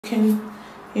can,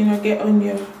 you know, get on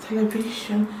your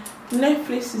television.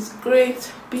 Netflix is great,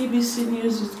 BBC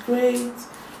News is great,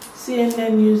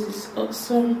 CNN News is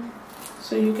awesome,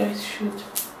 so you guys should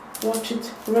watch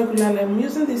it regularly. I'm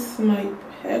using this my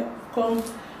hair comb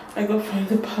I got from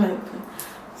the bank.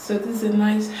 So this is a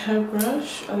nice hair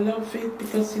brush. I love it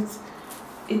because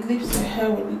it leaves your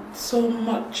hair with so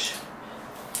much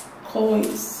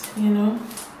coils, you know,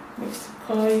 makes the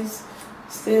coils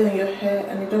stay on your hair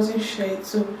and it doesn't shade.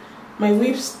 So my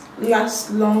weaves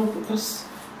last long because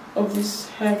of this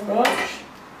hair brush.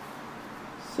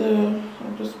 So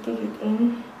I'll just put it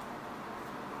on.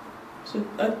 So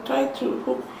I try to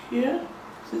hook here.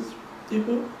 This is the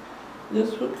hook.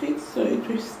 Just hook it so it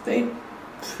will stay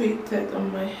fitted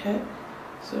on my hair.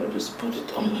 So I'll just put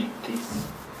it on like this.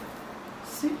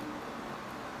 See?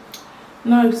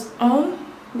 Now it's on.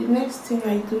 The next thing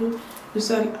I do is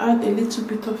I add a little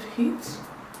bit of heat.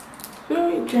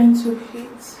 Very gentle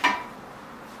heat.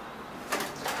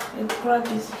 I grab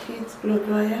this heat blow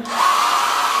dryer.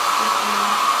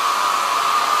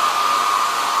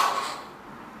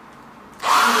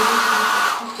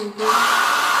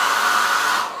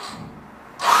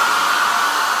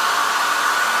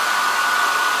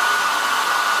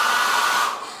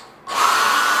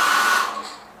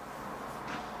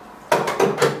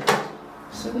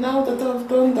 So now that I've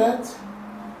done that,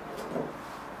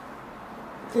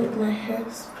 take my hair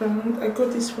strand. I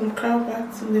got this from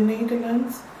Crowbacks in the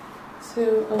Netherlands.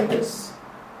 So I'll just,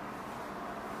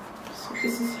 so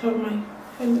this is how my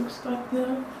hair looks like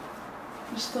now.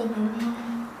 Just turn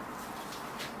around.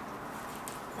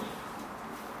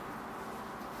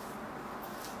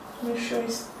 Make sure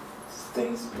it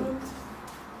stays put.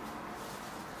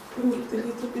 Bring it a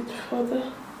little bit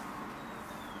further.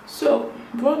 So,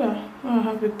 voila, I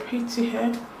have a pretty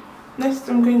hair. Next,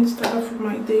 I'm going to start off with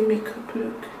my day makeup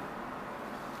look.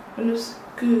 It looks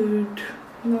good.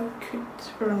 Like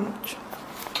it very much.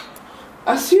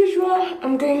 As usual,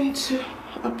 I'm going to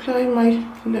apply my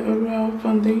L'Oreal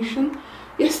foundation.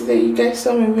 Yesterday, you guys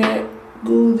saw me wear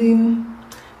golden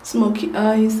smoky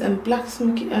eyes and black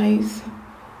smoky eyes.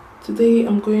 Today,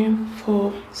 I'm going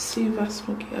for silver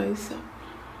smoky eyes. So,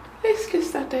 let's get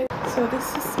started. So,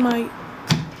 this is my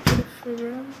beautiful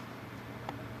room.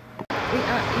 We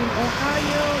are in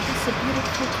Ohio. It's a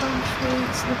beautiful country.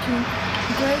 It's looking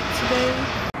great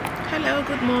today. Hello,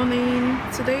 good morning.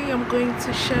 Today I'm going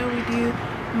to share with you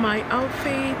my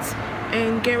outfits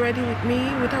and get ready with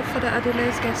me. Without further ado,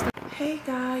 let's get started. Hey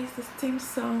guys, the theme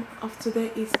song of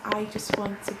today is I Just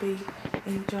Want to Be.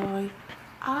 Enjoy.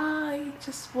 I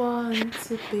just want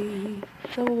to be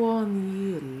the one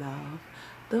you love,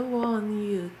 the one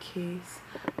you kiss,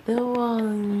 the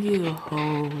one you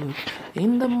hold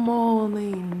in the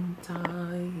morning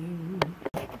time.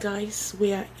 Guys,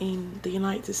 we are in the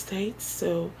United States,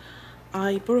 so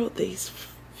I borrowed this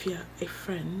via a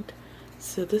friend.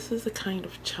 So this is the kind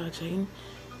of charging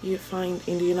you find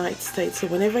in the United States. So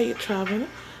whenever you travel,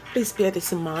 please bear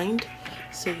this in mind.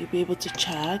 So you'll be able to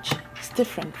charge. It's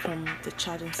different from the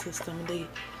charging system in the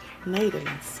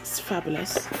Netherlands. It's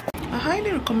fabulous. I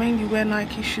highly recommend you wear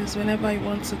Nike shoes whenever you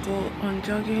want to go on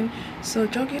jogging. So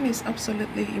jogging is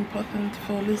absolutely important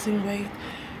for losing weight.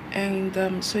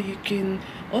 And so you can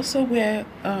also wear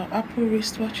Apple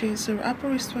wristwatches. So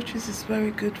Apple wristwatches is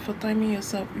very good for timing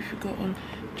yourself if you go on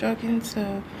jogging.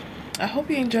 So I hope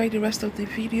you enjoyed the rest of the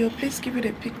video. Please give it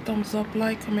a big thumbs up,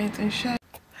 like, comment and share.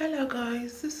 Hello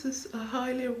guys, this is a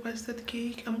highly requested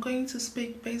gig. I'm going to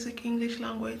speak basic English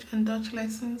language and Dutch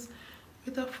lessons.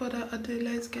 Without further ado,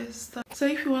 let's get started. So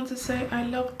if you want to say I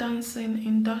love dancing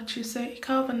in Dutch, you say ik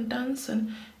hou van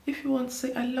dansen. If you want to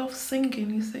say I love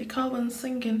singing, you say ik hou van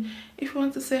singing. If you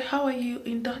want to say how are you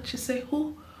in Dutch, you say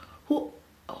who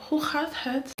gaat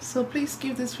het? So please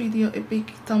give this video a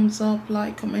big thumbs up,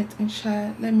 like, comment and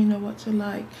share. Let me know what you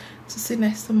like to see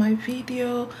next to my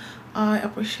video. I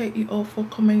appreciate you all for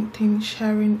commenting,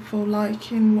 sharing, for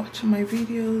liking, watching my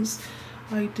videos.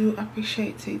 I do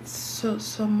appreciate it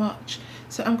so much.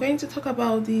 So I'm going to talk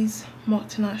about these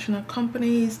multinational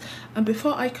companies, and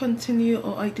before I continue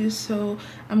or I do so,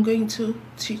 I'm going to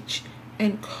teach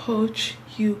and coach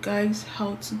you guys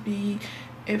how to be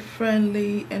a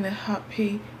friendly and a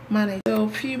happy manager. So a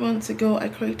few months ago I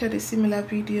created a similar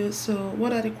video. So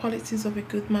what are the qualities of a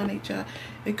good manager?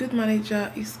 A good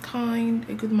manager is kind,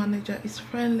 a good manager is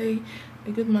friendly,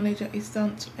 a good manager is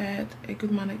down to earth, a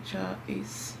good manager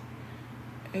is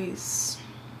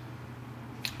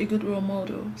a good role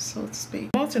model, so to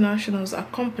speak. Multinationals are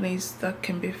companies that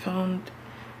can be found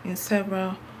in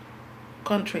several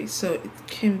countries. So it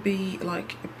can be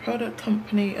like a product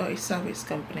company or a service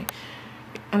company.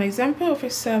 an example of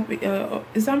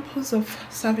examples of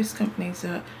service companies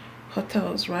are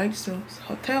hotels, right? So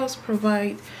hotels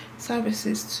provide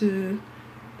services to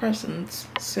persons.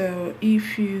 So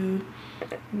if you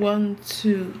want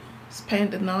to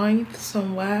spend the night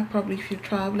somewhere, probably if you're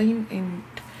traveling and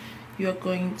you're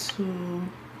going to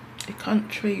a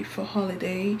country for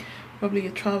holiday, probably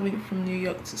you're traveling from New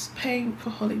York to Spain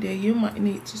for holiday, you might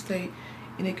need to stay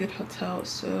in a good hotel.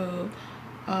 So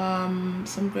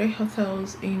some great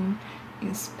hotels in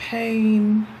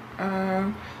Spain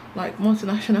are like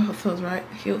multinational hotels, right?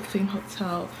 Hilton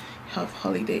Hotel, you have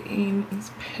Holiday Inn in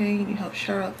Spain, you have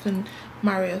Sheraton,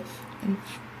 Marriott, and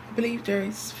I believe there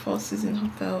is Four Seasons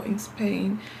Hotel in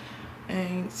Spain.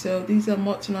 And so these are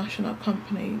multinational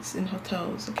companies in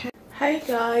hotels. Okay, hi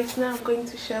guys, now I'm going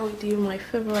to share with you my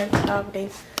favorite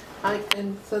traveling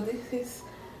item. So this is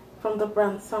from the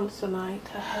brand Samsonite.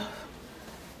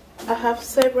 I have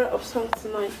several of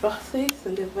Samsonite buses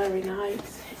and they're very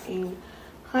nice and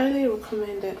highly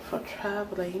recommended for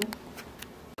traveling.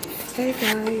 Hey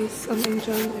guys, I'm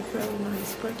enjoying a very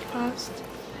nice breakfast.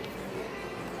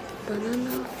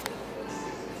 Banana,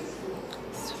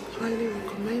 it's highly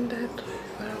recommended,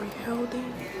 very healthy,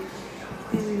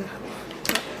 and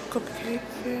cupcake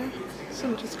here. So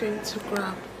I'm just going to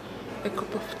grab a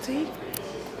cup of tea.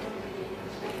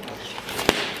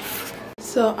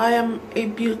 So I am a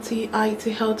beauty IT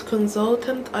health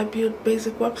consultant. I build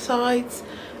basic websites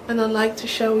and I like to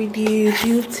share with you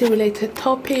beauty related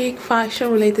topic, fashion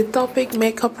related topic,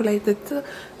 makeup related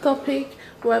topic,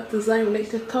 web design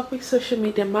related topic, social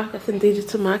media marketing,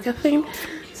 digital marketing.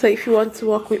 So if you want to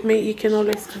work with me, you can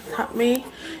always contact me.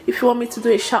 If you want me to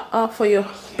do a shout out for your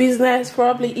business,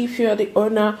 probably if you are the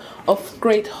owner of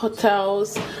great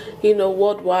hotels, you know,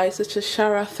 worldwide, such as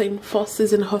Sheraton, Four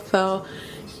Seasons Hotel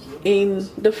in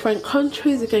different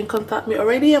countries, you can contact me.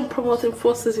 Already I'm promoting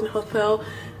Four Seasons Hotel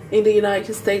in the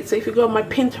United States. So if you go on my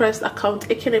Pinterest account,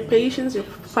 Ekene Patience, you'll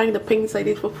find the paintings I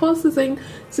did for Four Seasons,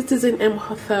 Citizen M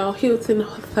Hotel, Hilton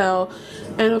Hotel,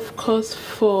 and of course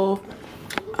for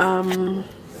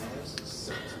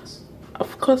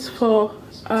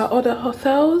other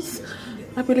hotels.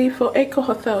 I believe for Eco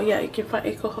Hotel, yeah, you can find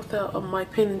Eco Hotel on my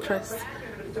Pinterest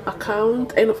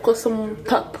account, and of course some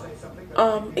top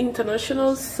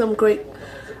internationals, some great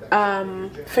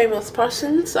famous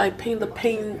persons. I paint the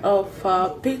paint of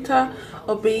Peter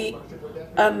Obi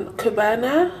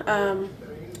Cubana.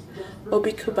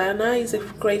 Obi Cubana is a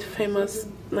great famous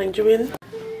Nigerian.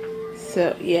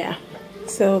 So yeah,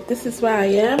 so this is where I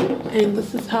am, and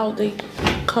this is how the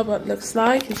cupboard looks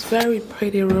like. It's very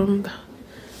pretty room,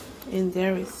 and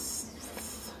there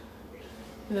is,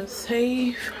 you know,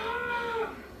 safe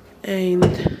and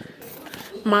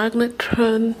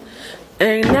magnetron.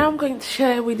 And now I'm going to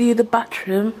share with you the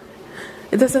bathroom.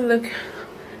 It doesn't look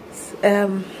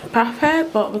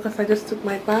perfect, but because I just took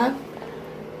my bath,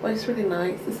 but it's really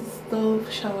nice. This is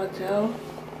stove, shower gel,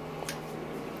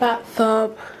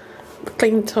 bathtub,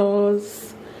 clean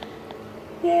towels.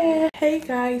 Yeah. Hey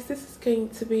guys, this is going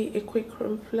to be a quick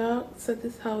room vlog. So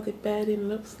this is how the bedding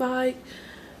looks like.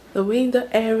 The window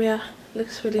area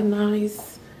looks really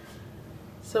nice.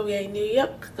 So we're in New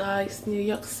York, guys, New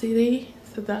York City.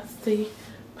 So that's the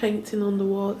painting on the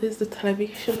wall. This is the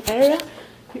television area.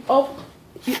 You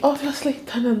obviously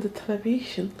turn on the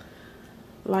television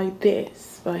like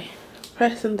this by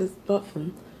pressing this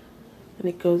button, and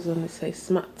it goes on. It says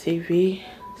Smart TV.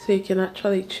 So you can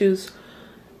actually choose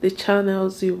the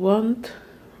channels you want,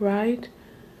 right?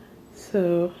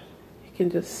 So you can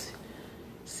just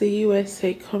see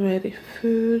USA comedy,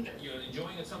 food.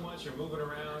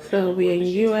 So we're in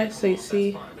US, so you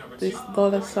see this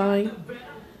dollar sign.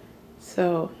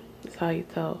 So that's how you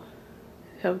tell.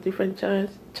 You have different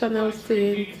channels,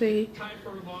 TNT,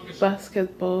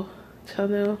 basketball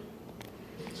channel.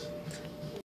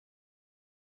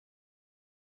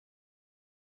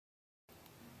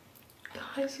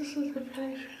 Guys, this is the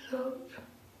finished result.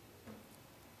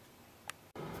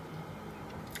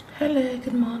 Hello,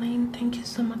 good morning. Thank you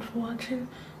so much for watching.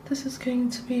 This is going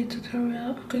to be a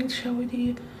tutorial. I'm going to share with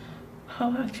you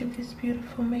how I achieve this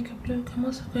beautiful makeup look. I'm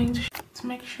also going to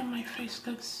make sure my face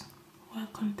looks well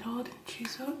contoured and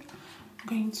chiseled. I'm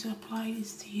going to apply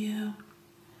this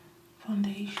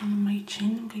foundation on my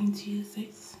chin. I'm going to use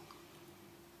this.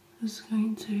 Just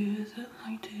going to use it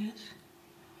like this.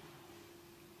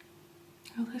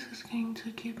 So this is going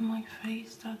to give my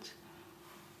face that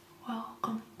well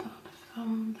contoured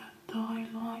film that I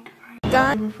like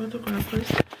very much. For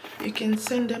photographers, you can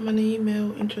send them an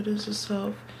email, introduce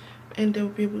yourself, and they'll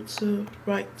be able to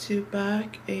write you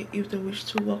back if they wish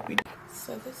to work with you.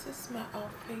 So this is my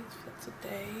outfit for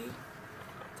today.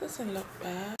 doesn't look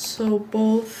bad. So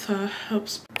both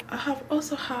helps. I have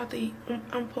also had the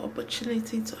ample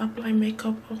opportunity to apply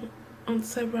makeup on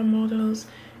several models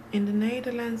in the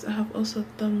Netherlands. I have also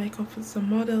done makeup for some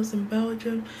models in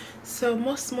Belgium. So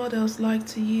most models like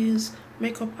to use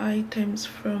makeup items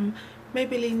from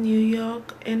Maybelline New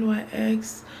York,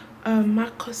 NYX,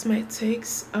 MAC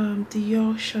Cosmetics,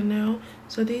 Dior, Chanel.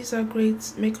 So these are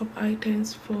great makeup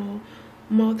items for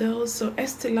models. So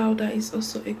Estee Lauder is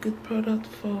also a good product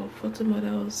for photo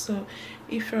models. So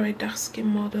if you're a dark skin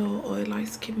model or a light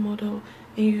skin model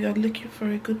and you are looking for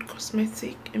a good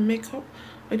cosmetic and makeup,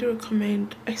 I do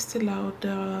recommend Estee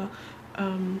Lauder.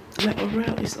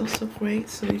 L'Oreal is also great,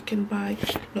 so you can buy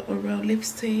L'Oreal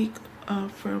lipstick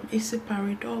from AC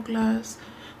Paris Douglas,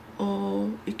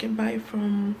 or you can buy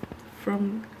from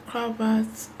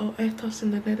Cravats or Ethos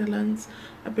in the Netherlands.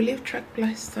 I believe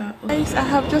Trekpleister. Guys, I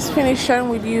have just finished sharing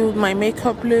with you my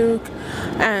makeup look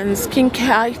and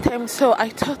skincare items, so I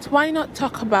thought why not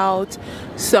talk about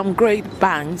some great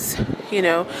bangs, you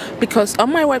know, because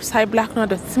on my website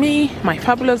blacknoir.me,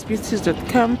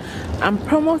 myfabulousbeauties.com, I'm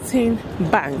promoting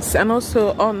bangs, and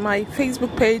also on my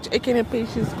Facebook page Ekene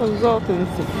Patience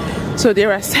Consultancy. So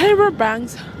there are several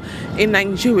bangs in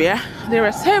Nigeria, there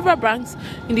are several banks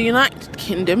in the United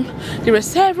Kingdom, there are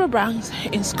several banks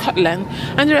in Scotland,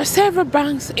 and there are several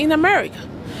banks in America.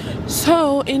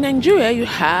 So in Nigeria you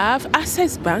have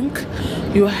Access Bank,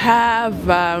 you have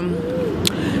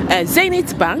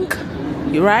Zenith Bank,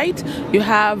 right? You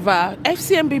have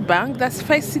FCMB Bank, that's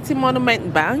First City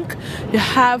Monument Bank, you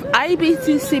have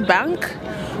IBTC Bank,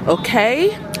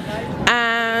 okay,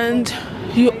 and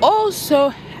you also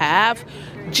have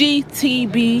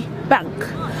GTB Bank.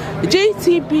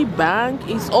 GTB Bank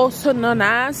is also known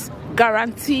as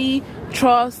Guarantee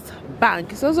Trust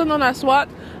Bank. It's also known as what?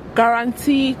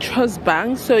 Guarantee Trust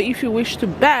Bank. So if you wish to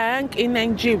bank in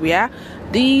Nigeria,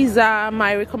 these are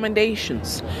my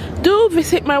recommendations. Do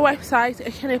visit my website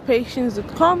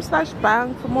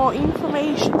ekenepatience.com/bank for more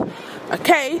information.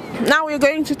 Okay, now we're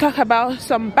going to talk about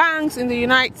some banks in the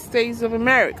United States of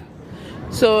America.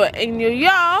 So in New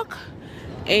York,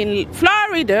 in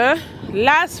Florida,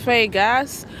 Las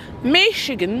Vegas,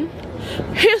 Michigan,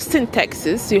 Houston,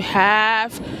 Texas, you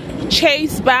have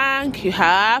Chase Bank, you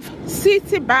have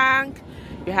Citibank,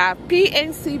 you have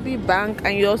PNCB Bank,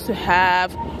 and you also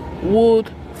have Wood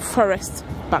Forest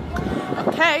Bank.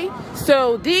 Okay,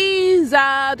 so these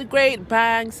are the great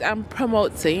banks I'm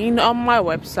promoting on my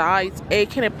website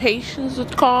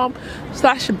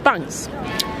ekenepatience.com/banks.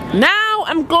 Now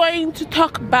I'm going to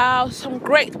talk about some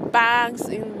great banks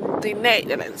in the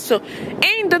Netherlands. So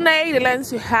in the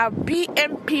Netherlands you have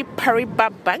BNP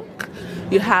Paribas Bank,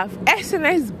 you have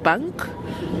SNS Bank,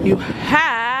 you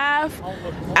have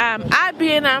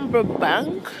ABN AMRO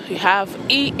Bank, you have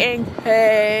ING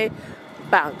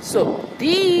Bank. So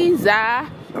these are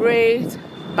great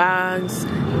banks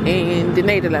in the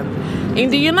Netherlands.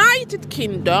 In the United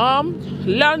Kingdom,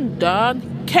 London,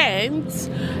 Kent,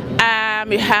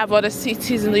 you have other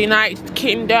cities in the United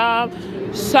Kingdom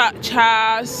such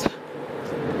as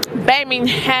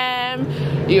Birmingham,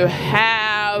 you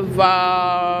have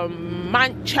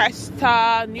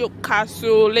Manchester,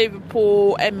 Newcastle,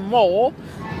 Liverpool, and more.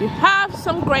 You have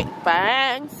some great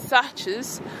banks such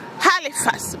as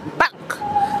Halifax Bank.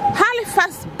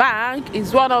 Halifax Bank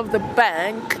is one of the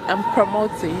banks I'm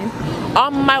promoting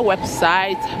on my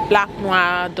website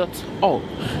blacknoir.org.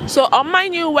 So on my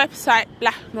new website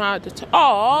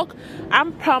blacknoir.org,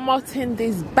 I'm promoting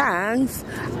these banks.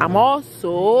 I'm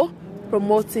also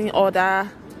promoting other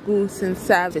goods and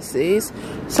services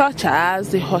such as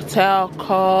the hotel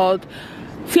called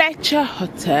Fletcher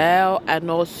Hotel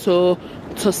and also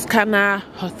Toscana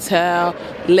Hotel,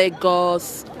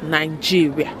 Lagos,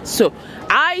 Nigeria. So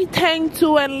I tend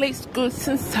to enlist goods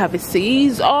and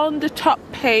services on the top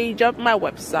page of my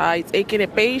website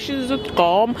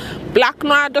ekenepatience.com,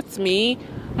 blacknoir.me,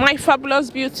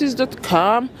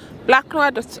 myfabulousbeauties.com,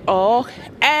 blacknoir.org,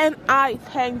 and I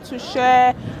tend to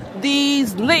share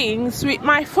these links with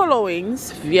my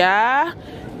followings via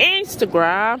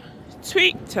Instagram,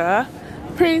 Twitter,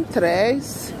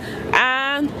 Pinterest,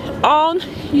 and on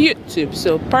YouTube.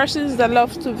 So persons that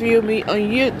love to view me on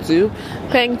YouTube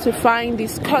tend to find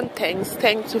these contents,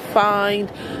 tend to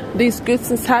find these goods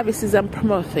and services I'm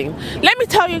promoting. Let me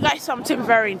tell you guys something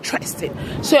very interesting.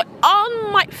 So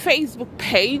on my Facebook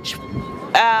page,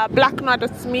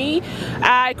 blacknoir.me,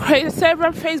 I created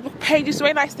several Facebook pages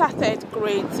when I started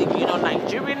creating, you know,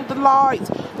 Nigerian delights,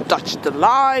 Dutch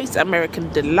delights, American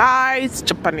delights,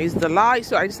 Japanese delights.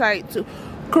 So I decided to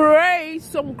create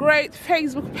some great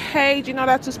Facebook page in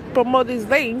order to promote these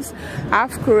things.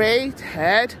 I've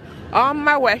created on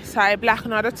my website, Black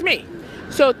Another to Me.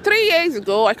 So 3 years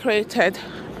ago, I created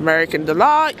American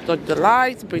Delight, Dutch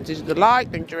Delight, British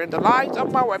Delight, Nigerian Delight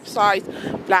on my website,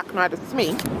 Black Another to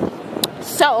Me.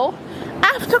 So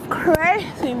after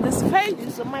creating these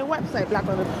pages on my website, Black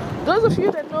Another, those of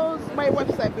you that knows my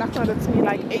website, Black Another to Me,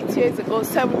 like 8 years ago,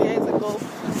 7 years ago,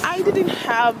 I didn't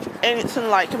have anything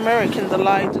like American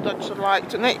Delight, Dutch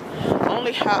Delight, and I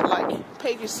only had like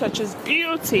pages such as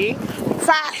beauty,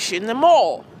 fashion, and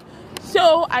more.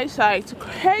 So I decided to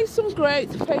create some great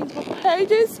Facebook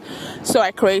pages. So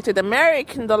I created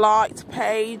American Delight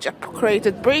page, I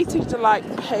created British Delight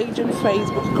page on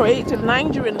Facebook, created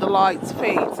Nigerian Delight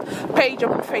page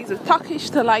on Facebook, Turkish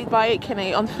Delight by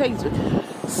Ekene on Facebook.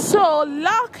 So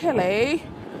luckily,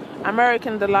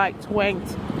 American Delight went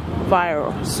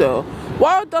viral. So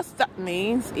what does that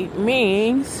mean? It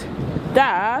means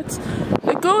that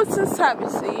the goods and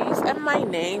services and my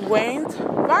name went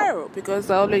viral because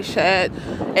I only shared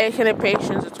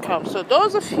ekenepatience.com. So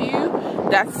those of you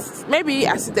that's maybe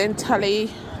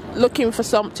accidentally looking for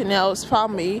something else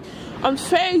found me on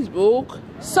Facebook,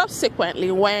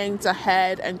 subsequently went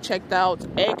ahead and checked out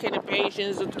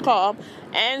ekenepatience.com,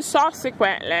 and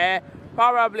subsequently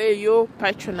probably you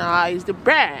patronize the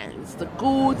brands, the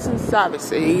goods and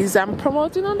services I'm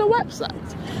promoting on the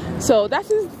website. So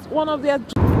that is one of the